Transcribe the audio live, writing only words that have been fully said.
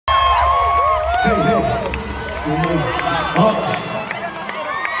Oh.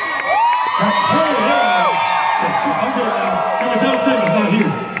 Hey, yeah. I'm good now. It was out there, it's not here.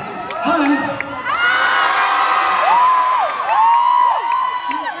 Hi.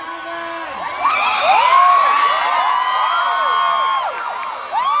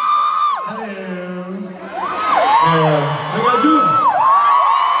 How you guys doing?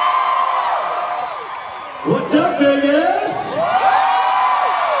 What's up, Vegas?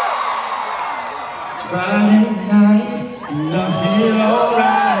 It's Friday night, and I feel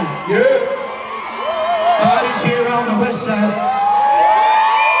alright. Yeah. Party's here on the west side.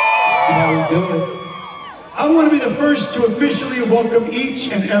 That's how we do it. I want to be the first to officially welcome each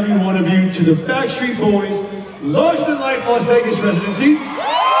and every one of you to the Backstreet Boys Larger Than Life Las Vegas residency.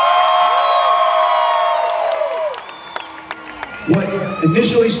 What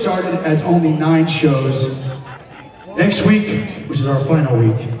initially started as only 9 shows, next week, which is our final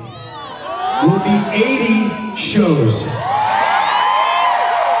week, will be 80 shows.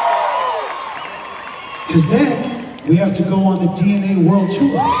 Because then we have to go on the DNA World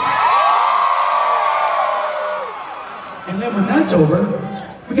Tour. And then when that's over,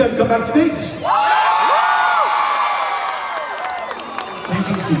 we got to come back to Vegas.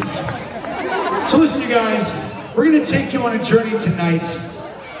 Planting seeds. So listen, you guys. We're going to take you on a journey tonight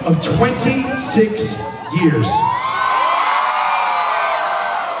of 26 years.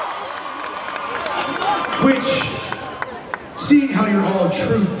 Which, seeing how you're all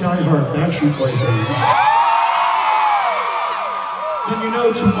true die-hard Backstreet Boy fans, then you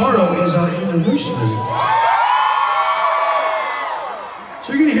know tomorrow is our anniversary.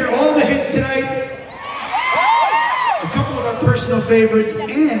 So you're going to hear all the hits tonight, a couple of our personal favorites,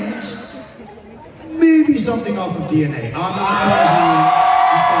 and maybe something off of DNA. I'm not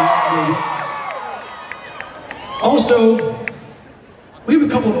positive. Also, we have a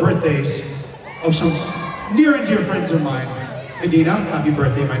couple of birthdays of some near and dear friends of mine. Medina, happy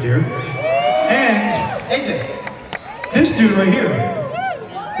birthday, my dear. And AJ, this dude right here.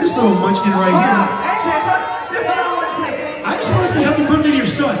 This little munchkin right here. AJ, hold on 1 second. I just want to say happy birthday to your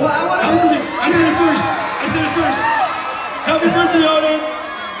son. Well, I said it first. I said it first. Happy birthday, Odin.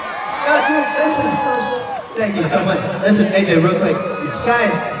 Listen, thank you so much. Listen, AJ, real quick. Yes.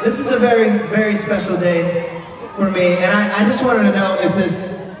 Guys, this is a very, very special day for me, and I just wanted to know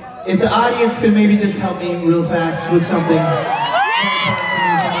if the audience could maybe just help me real fast with something.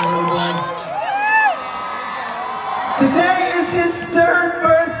 Today is his 3rd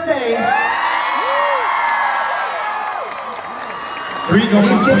birthday. 3 going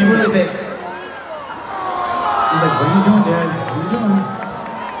He's getting really big. He's like, what are you doing, Dad? What are you doing?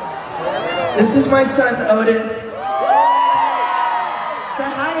 This is my son, Odin. Say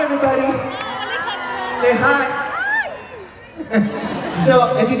hi, everybody. Say hi. So,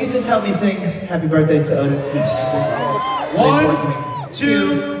 if you could just help me sing happy birthday to Odin. Yes. 1,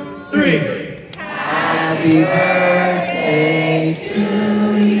 2, 3. Happy birthday to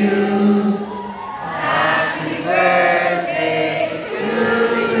you. Happy birthday to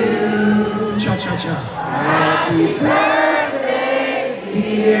you. Cha-cha-cha. Happy birthday,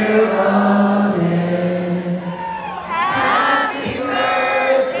 dear Odin. Happy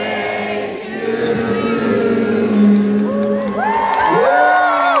birthday to you.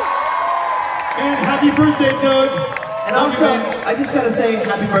 And happy birthday, Doug. And also, I just gotta say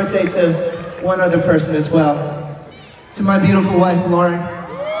happy birthday to one other person as well. To my beautiful wife, Lauren, for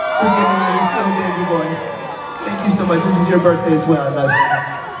giving me this little baby boy. Thank you so much. This is your birthday as well. I love you.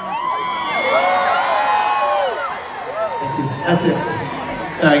 Thank you. That's it.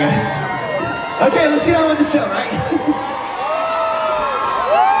 Alright, guys. Okay, let's get on with the show, right?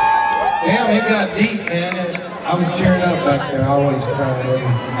 Damn, it got deep, man. I was tearing up back there. I always cry.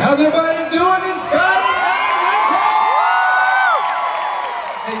 How's everybody doing this Friday night?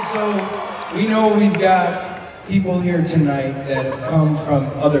 Hey, so we know we've got people here tonight that have come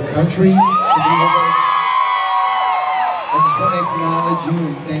from other countries to be with us. I just want to acknowledge you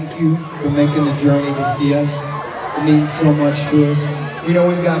and thank you for making the journey to see us. It means so much to us. We know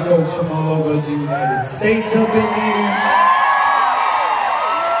we've got folks from all over the United States up in here.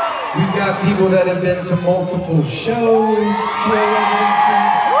 We've got people that have been to multiple shows,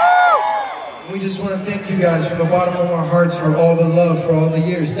 we just want to thank you guys from the bottom of our hearts for all the love, for all the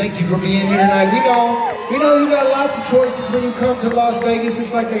years. Thank you for being here tonight. We know you got lots of choices when you come to Las Vegas.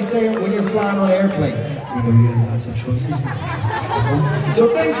 It's like they say when you're flying on an airplane. We know you have lots of choices. So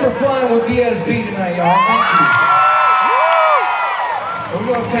thanks for flying with BSB tonight, y'all. Thank you. We're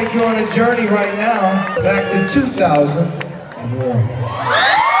going to take you on a journey right now back to 2001.